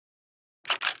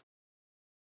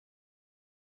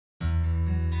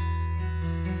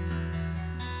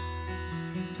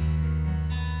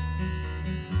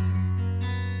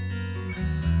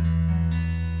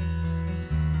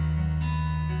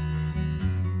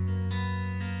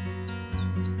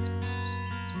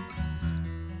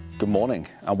Good morning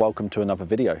and welcome to another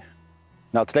video.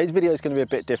 Now today's video is going to be a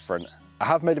bit different. I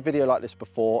have made a video like this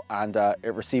before and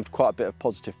it received quite a bit of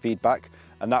positive feedback,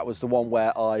 and that was the one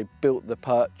where I built the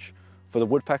perch for the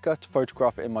woodpecker to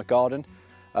photograph it in my garden.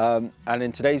 And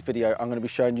in today's video I'm going to be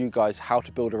showing you guys how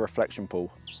to build a reflection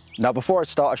pool. Now before I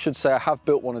start, I should say I have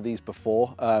built one of these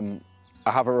before. I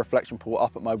have a reflection pool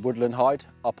up at my woodland hide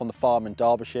up on the farm in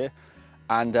Derbyshire,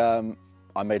 and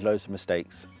I made loads of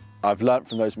mistakes. I've learnt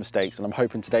from those mistakes and I'm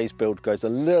hoping today's build goes a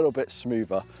little bit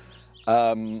smoother.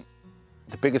 The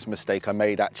biggest mistake I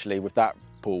made actually with that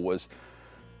pool was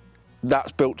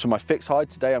that's built to my fixed hide.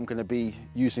 Today I'm going to be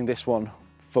using this one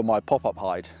for my pop-up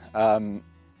hide.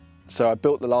 So I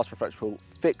built the last reflection pool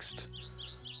fixed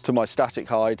to my static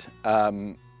hide,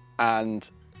 and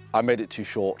I made it too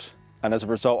short, and as a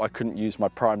result I couldn't use my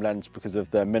prime lens because of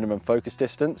the minimum focus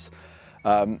distance,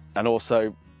 and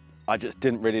also I just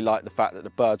didn't really like the fact that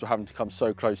the birds were having to come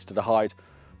so close to the hide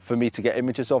for me to get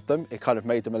images of them. It kind of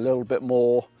made them a little bit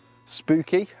more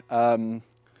spooky. So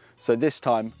this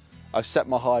time I've set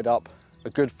my hide up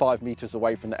a good 5 meters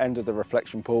away from the end of the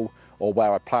reflection pool, or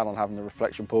where I plan on having the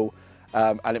reflection pool,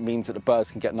 and it means that the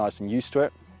birds can get nice and used to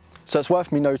it. So it's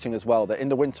worth me noting as well that in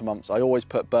the winter months I always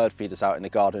put bird feeders out in the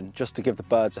garden just to give the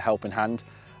birds a helping hand.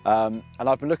 And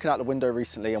I've been looking out the window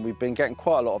recently and we've been getting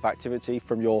quite a lot of activity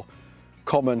from your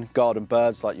common garden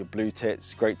birds like your blue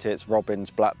tits, great tits,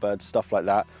 robins, blackbirds, stuff like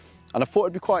that. And I thought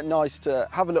it'd be quite nice to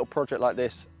have a little project like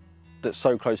this that's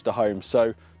so close to home.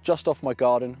 So just off my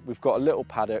garden we've got a little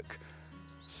paddock,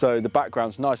 so the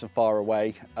background's nice and far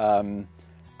away, and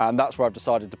that's where I've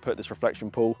decided to put this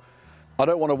reflection pool. I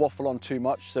don't want to waffle on too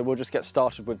much, so we'll just get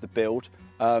started with the build.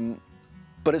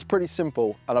 But it's pretty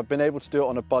simple and I've been able to do it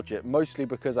on a budget, mostly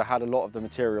because I had a lot of the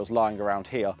materials lying around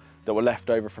here that were left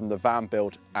over from the van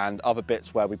build and other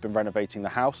bits where we've been renovating the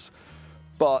house.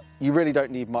 But you really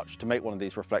don't need much to make one of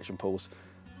these reflection pools.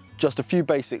 Just a few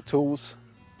basic tools,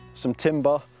 some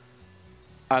timber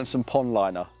and some pond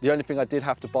liner. The only thing I did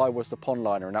have to buy was the pond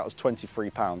liner, and that was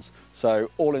 £23. So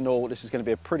all in all, this is going to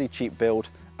be a pretty cheap build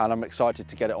and I'm excited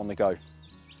to get it on the go.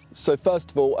 So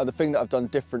first of all, and the thing that I've done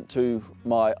different to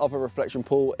my other reflection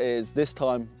pool is this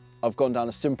time I've gone down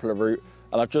a simpler route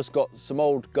and I've just got some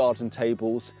old garden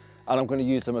tables and I'm going to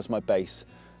use them as my base.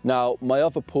 Now my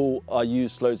other pool I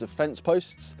used loads of fence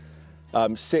posts,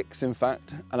 6 in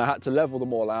fact, and I had to level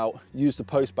them all out, use the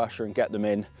post basher and get them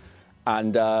in,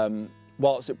 and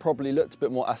whilst it probably looked a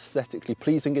bit more aesthetically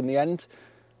pleasing in the end,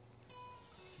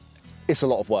 it's a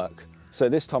lot of work. So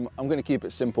this time I'm going to keep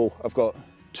it simple. I've got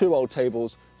 2 old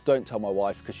tables. Don't tell my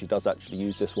wife because she does actually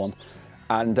use this one,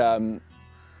 and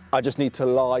I just need to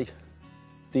lie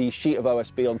the sheet of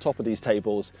OSB on top of these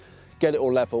tables, get it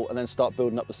all level and then start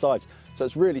building up the sides. So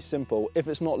it's really simple. If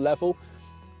it's not level,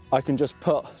 I can just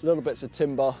put little bits of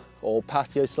timber or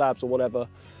patio slabs or whatever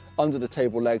under the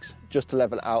table legs just to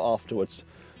level it out afterwards.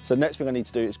 So the next thing I need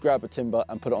to do is grab a timber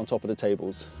and put it on top of the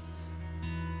tables.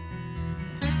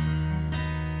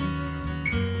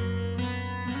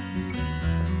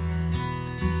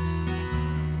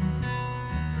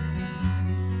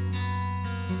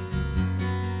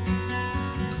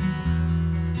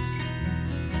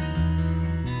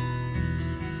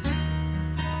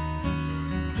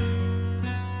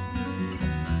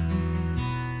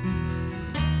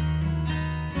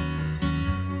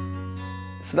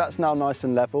 So that's now nice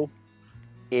and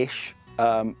level-ish.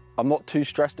 I'm not too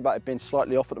stressed about it being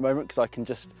slightly off at the moment because I can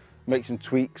just make some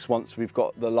tweaks once we've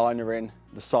got the liner in,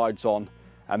 the sides on,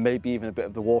 and maybe even a bit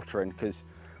of the water in, because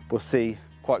we'll see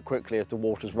quite quickly if the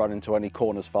water's run into any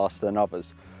corners faster than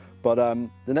others. But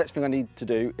the next thing I need to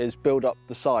do is build up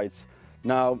the sides.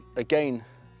 Now, again,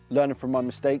 learning from my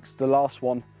mistakes, the last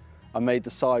one I made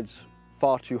the sides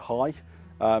far too high,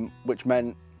 which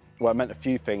meant, well, it meant a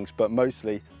few things, but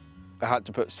mostly I had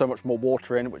to put so much more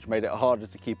water in, which made it harder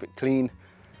to keep it clean.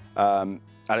 And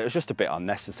it was just a bit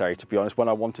unnecessary, to be honest. When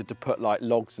I wanted to put like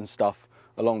logs and stuff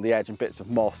along the edge and bits of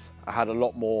moss, I had a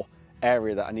lot more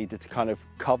area that I needed to kind of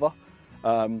cover.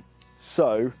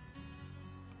 So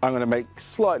I'm going to make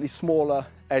slightly smaller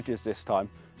edges this time.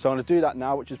 So I'm going to do that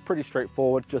now, which is pretty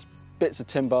straightforward. Just bits of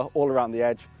timber all around the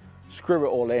edge, screw it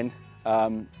all in.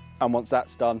 And once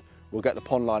that's done, we'll get the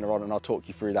pond liner on and I'll talk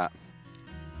you through that.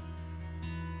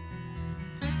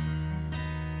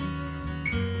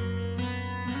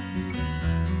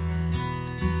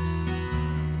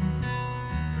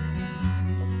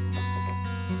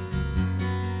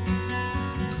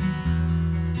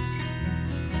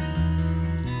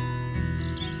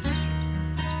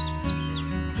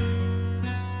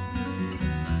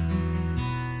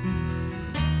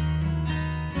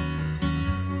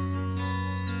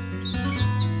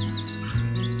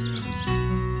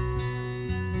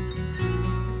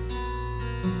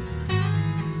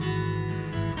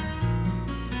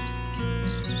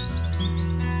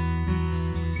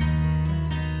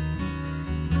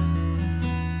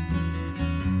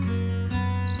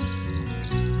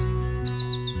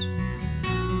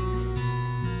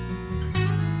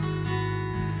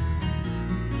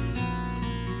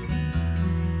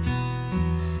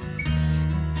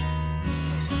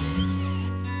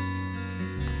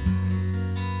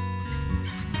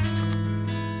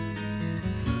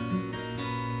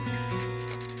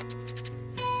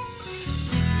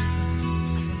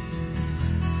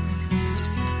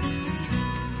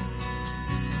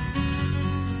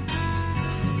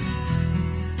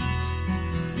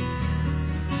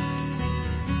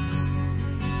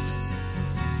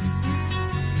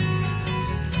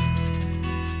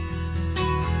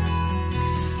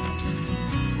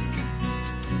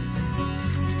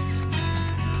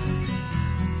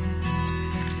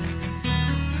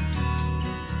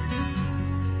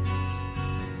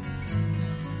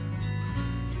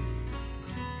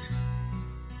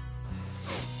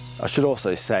 I should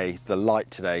also say the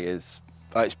light today is,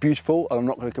 it's beautiful, and I'm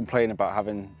not going to complain about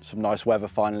having some nice weather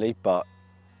finally, but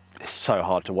it's so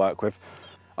hard to work with.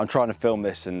 I'm trying to film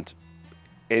this and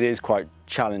it is quite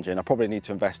challenging. I probably need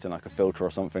to invest in like a filter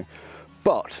or something.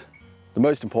 But the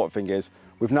most important thing is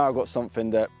we've now got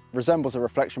something that resembles a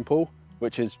reflection pool,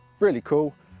 which is really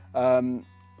cool. So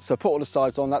put all the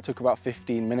sides on, that took about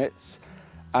 15 minutes.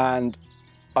 And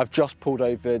I've just pulled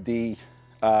over the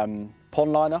pond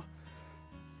liner,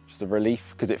 which is a relief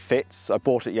because it fits. I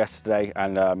bought it yesterday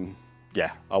and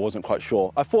yeah, I wasn't quite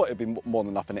sure. I thought it'd be more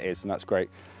than enough, and it is, and that's great.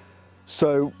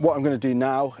 So what I'm going to do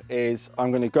now is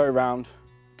I'm going to go around,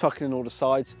 tucking in all the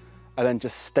sides, and then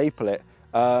just staple it.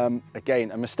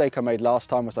 Again, a mistake I made last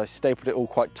time was I stapled it all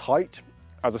quite tight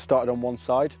as I started on one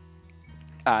side,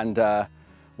 and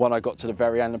when I got to the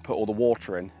very end and put all the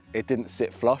water in, it didn't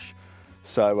sit flush.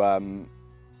 So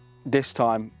this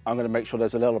time I'm going to make sure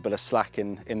there's a little bit of slack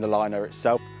in the liner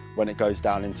itself when it goes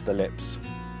down into the lips.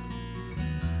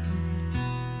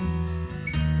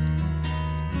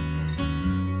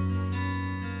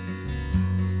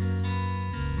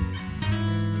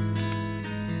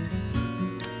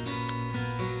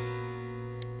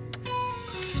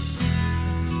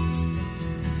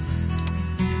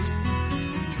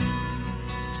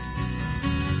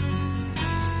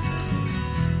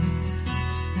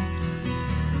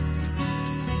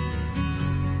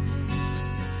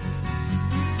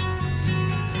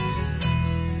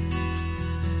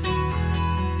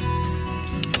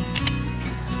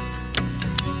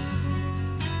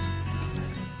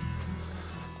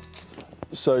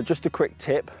 So just a quick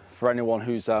tip for anyone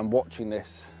who's watching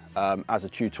this as a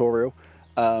tutorial.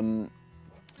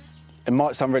 It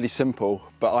might sound really simple,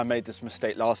 but I made this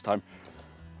mistake last time.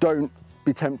 Don't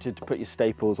be tempted to put your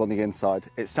staples on the inside.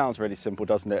 It sounds really simple,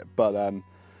 doesn't it? But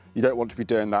you don't want to be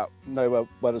doing that. Nowhere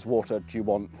where there's water do you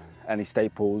want any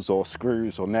staples or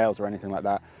screws or nails or anything like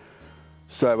that.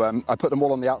 So I put them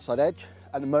all on the outside edge.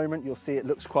 At the moment, you'll see it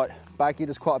looks quite baggy.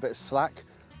 There's quite a bit of slack,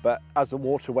 but as the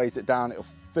water weighs it down, it'll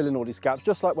fill in all these gaps,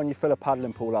 just like when you fill a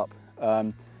paddling pool up.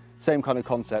 Same kind of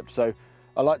concept. So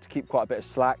I like to keep quite a bit of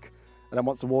slack, and then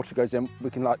once the water goes in, we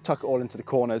can like tuck it all into the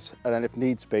corners, and then if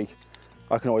needs be,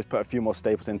 I can always put a few more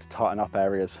staples in to tighten up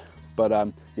areas.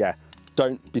 But yeah,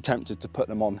 don't be tempted to put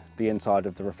them on the inside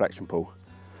of the reflection pool.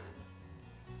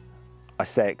 I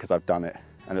say it because I've done it,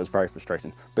 and it was very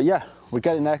frustrating. But yeah, we're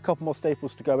getting there, a couple more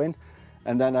staples to go in,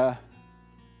 and then I'm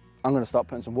gonna start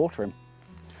putting some water in.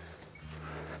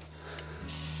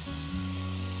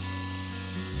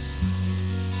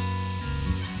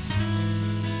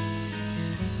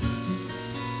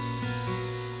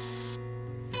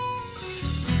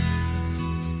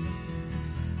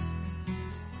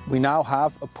 We now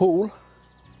have a pool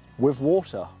with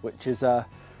water, which is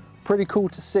pretty cool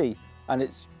to see, and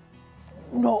it's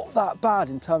not that bad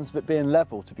in terms of it being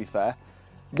level, to be fair.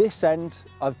 This end,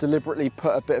 I've deliberately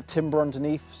put a bit of timber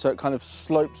underneath, so it kind of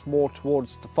slopes more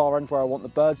towards the far end where I want the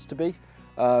birds to be.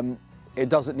 It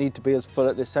doesn't need to be as full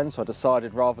at this end, so I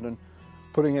decided rather than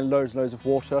putting in loads and loads of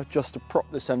water, just to prop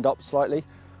this end up slightly.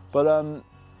 But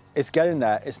it's getting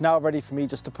there. It's now ready for me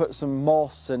just to put some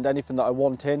moss and anything that I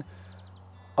want in.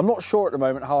 I'm not sure at the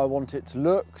moment how I want it to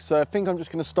look, so I think I'm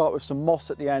just going to start with some moss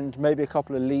at the end, maybe a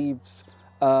couple of leaves,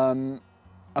 and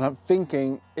I'm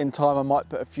thinking in time I might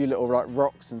put a few little like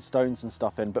rocks and stones and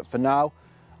stuff in, but for now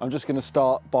I'm just going to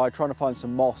start by trying to find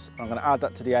some moss. I'm going to add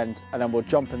that to the end, and then we'll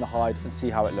jump in the hide and see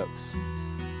how it looks.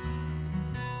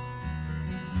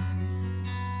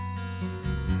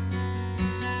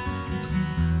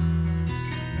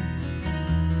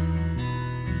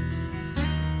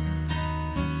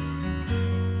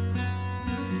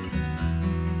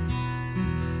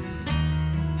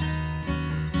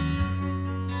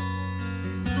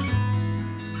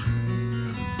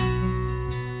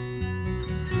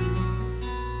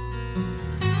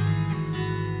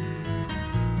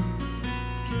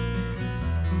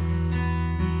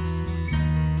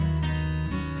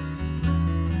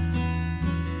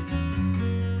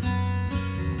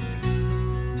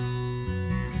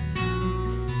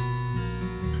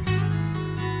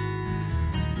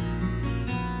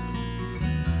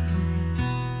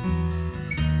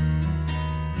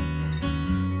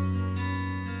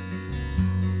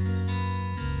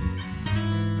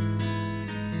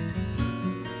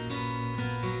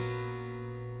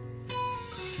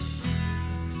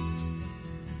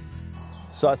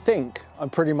 So I think I'm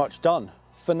pretty much done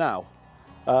for now.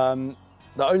 The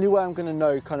only way I'm going to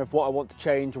know kind of what I want to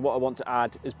change and what I want to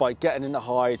add is by getting in the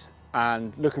hide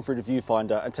and looking through the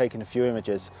viewfinder and taking a few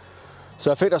images.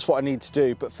 So I think that's what I need to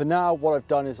do. But for now, what I've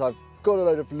done is I've got a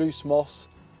load of loose moss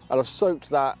and I've soaked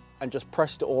that and just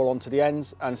pressed it all onto the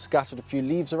ends and scattered a few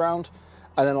leaves around.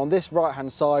 And then on this right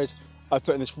hand side, I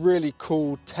put in this really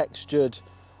cool textured,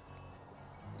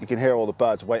 you can hear all the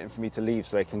birds waiting for me to leave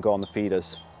so they can go on the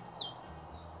feeders.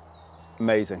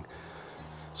 Amazing.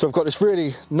 So I've got this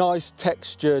really nice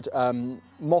textured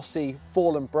mossy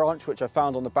fallen branch which I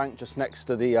found on the bank just next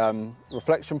to the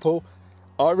reflection pool.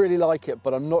 I really like it,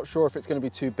 but I'm not sure if it's going to be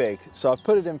too big. So I've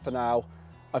put it in for now.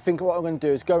 I think what I'm going to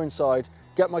do is go inside,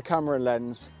 get my camera and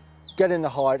lens, get in the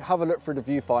hide, have a look through the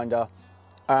viewfinder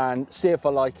and see if I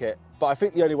like it. But I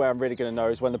think the only way I'm really going to know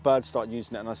is when the birds start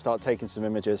using it and I start taking some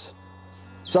images.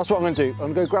 So that's what I'm going to do.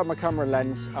 I'm going to go grab my camera and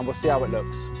lens and we'll see how it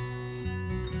looks.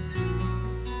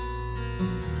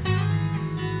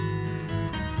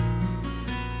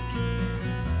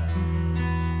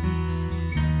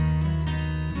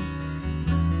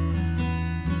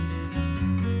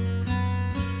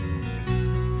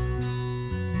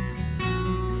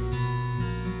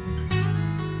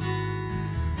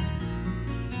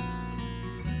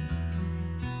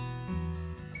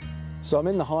 So I'm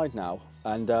in the hide now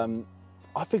and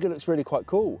I think it looks really quite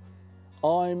cool.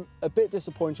 I'm a bit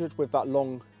disappointed with that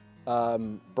long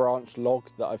branch log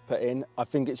that I've put in. I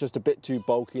think it's just a bit too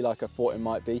bulky like I thought it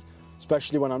might be,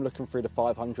 especially when I'm looking through the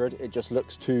 500. It just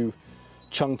looks too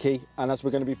chunky, and as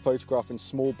we're going to be photographing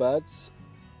small birds,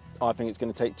 I think it's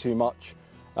going to take too much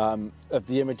of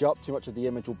the image up. Too much of the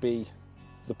image will be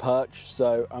the perch,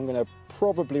 so I'm going to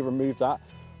probably remove that.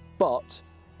 But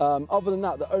other than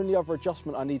that, the only other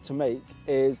adjustment I need to make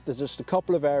is there's just a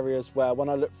couple of areas where when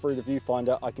I look through the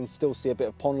viewfinder, I can still see a bit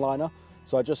of pond liner.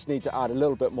 So I just need to add a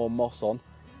little bit more moss on.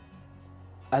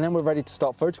 And then we're ready to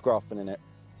start photographing in it.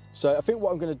 So I think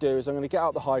what I'm going to do is I'm going to get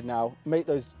out the hide now, make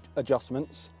those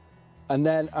adjustments, and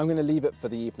then I'm going to leave it for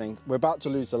the evening. We're about to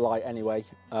lose the light anyway.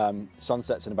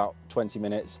 Sunset's in about 20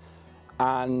 minutes.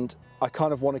 And I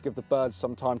kind of want to give the birds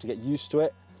some time to get used to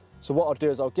it. So what I'll do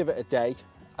is I'll give it a day,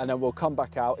 and then we'll come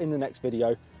back out in the next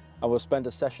video and we'll spend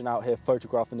a session out here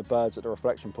photographing the birds at the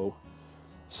reflection pool.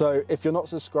 So if you're not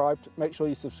subscribed, make sure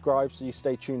you subscribe so you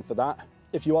stay tuned for that.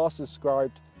 If you are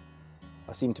subscribed,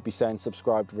 I seem to be saying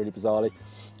subscribed really bizarrely.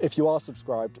 If you are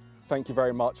subscribed, thank you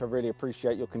very much. I really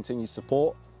appreciate your continued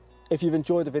support. If you've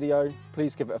enjoyed the video,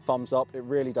 please give it a thumbs up. It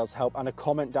really does help, and a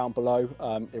comment down below.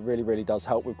 It really does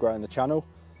help with growing the channel.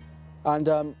 And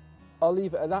I'll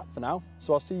leave it at that for now.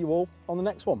 So I'll see you all on the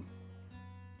next one.